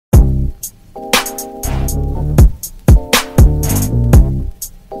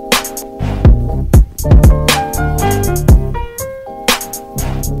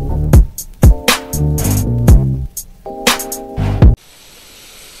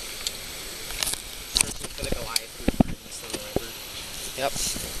for the Goliath who's in this little river. Yep.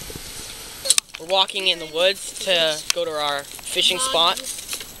 We're walking in the woods to go to our fishing spot.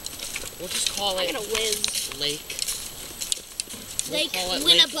 We'll just call it Lake. Lake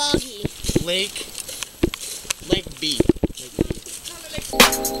Winnebago. Lake B.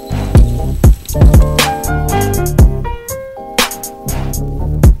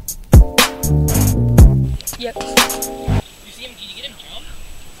 Yep. You see him? Did you get him jump?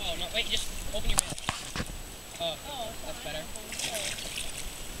 Oh no! Wait, just open your mouth. Oh, that's better.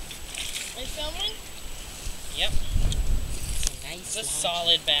 Are you filming? Yep. It's a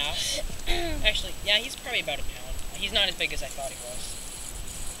solid bass. Actually, yeah, he's probably about a pound. He's not as big as I thought he was.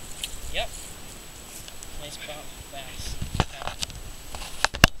 Yep. Nice bass.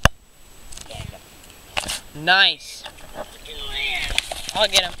 Nice. I'll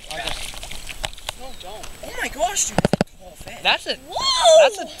get him. No, don't. Oh my gosh, dude, that's a tall fish. That's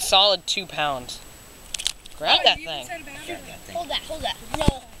a solid 2 pounds. Grab that thing. Hold that.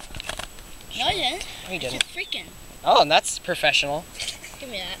 No. No, you didn't. No, you didn't. Just freaking. Oh, that's professional. Give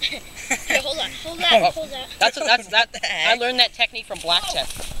me that. Here, hold that. That's I learned that technique from black tip.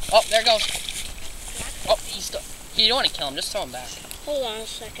 Oh, there it goes. Oh, you don't want to kill him. Just throw him back. Hold on a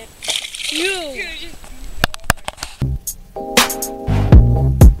second.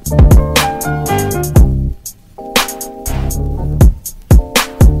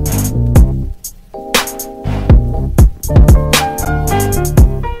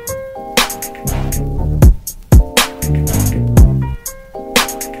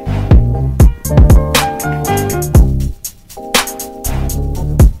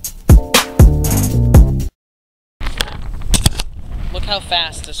 Look how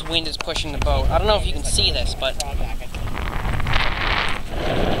fast this wind is pushing the boat. I don't know if you can see this, but I'm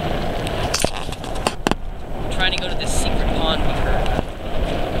trying to go to this secret pond we heard.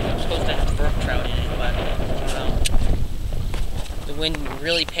 It's supposed to have brook trout in it, but I don't know. The wind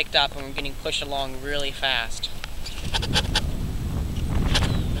really picked up and we're getting pushed along really fast.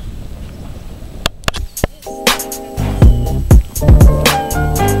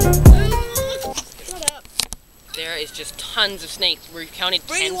 There is just tons of snakes. We've counted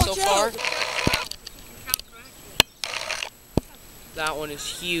 10 so far. That one is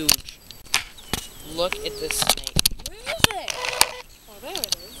huge. Look at this snake. Where is it? Oh, there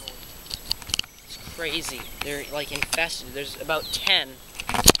it is. It's crazy. They're like infested. There's about 10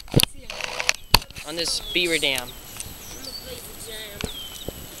 on this beaver dam.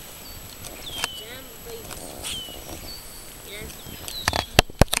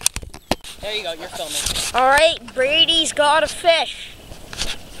 There you go, you're filming. Alright, Brady's got a fish.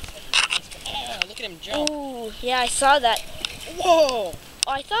 Oh, look at him jump. Ooh, yeah, I saw that. Whoa!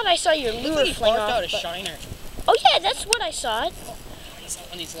 Oh, I thought I saw your lure fling off. Out a shiner. Oh yeah, that's what I saw.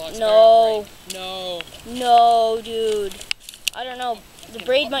 On these logs. No. No. No, dude. I don't know. The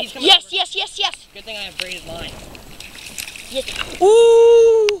braid might. Yes. Good thing I have braided line. Yes.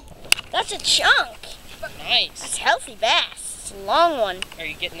 Ooh! That's a chunk. Nice. That's healthy bass. It's a long one. Are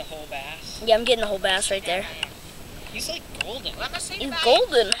you getting the whole bass? Yeah, I'm getting the whole bass right there. He's like golden. He's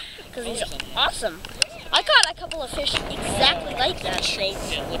golden because he's awesome. I caught a couple of fish exactly like that snake.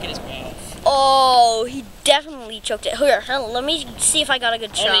 Yeah, look at his mouth. Oh, he definitely choked it. Here, let me see if I got a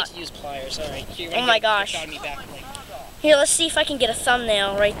good I don't need shot. to use pliers. All right. Here, Oh my gosh. Me back, like. Here, let's see if I can get a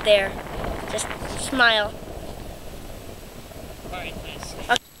thumbnail right there. Just smile. All right, nice.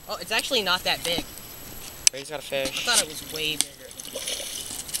 Oh, it's actually not that big. Brady's got a fish. I thought it was way bigger.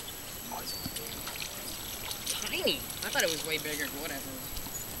 Tiny. I thought it was way bigger. Whatever.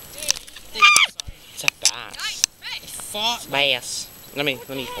 It's a bass. It's bass. Let me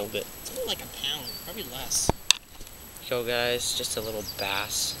hold it. It's only like a pound, probably less. Go, guys. Just a little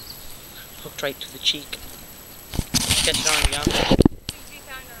bass. Hooked right to the cheek. Catch it on, yeah.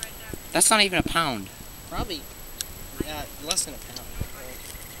 That's not even a pound. Probably less than a pound.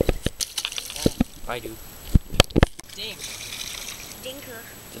 I do. Dink. Dinker.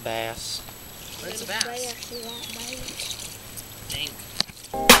 It's a bass. But it's a bass. Dink.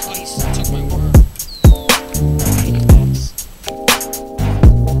 Oh, he took my word.